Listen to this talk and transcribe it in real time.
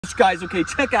Guys, okay,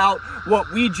 check out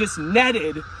what we just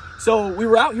netted. So we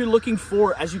were out here looking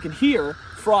for, as you can hear,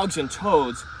 frogs and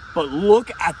toads, but look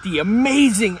at the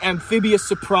amazing amphibious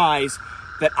surprise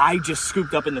that I just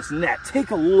scooped up in this net.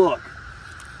 Take a look.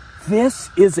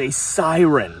 This is a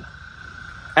siren.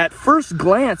 At first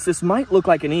glance, this might look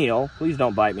like an eel. Please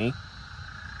don't bite me.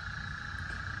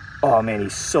 Oh man,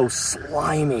 he's so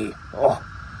slimy. Oh,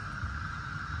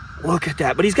 look at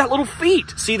that. But he's got little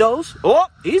feet. See those? Oh,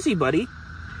 easy, buddy.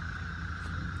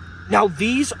 Now,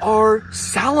 these are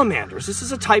salamanders. This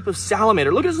is a type of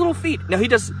salamander. Look at his little feet. Now, he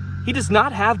does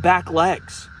not have back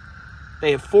legs.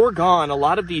 They have foregone a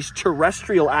lot of these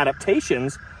terrestrial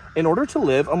adaptations in order to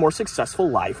live a more successful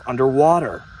life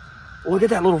underwater. Look at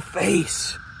that little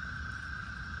face.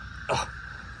 Oh,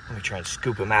 let me try and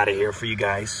scoop him out of here for you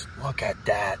guys. Look at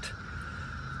that.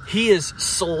 He is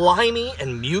slimy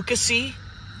and mucusy,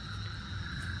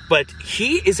 but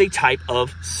he is a type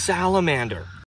of salamander.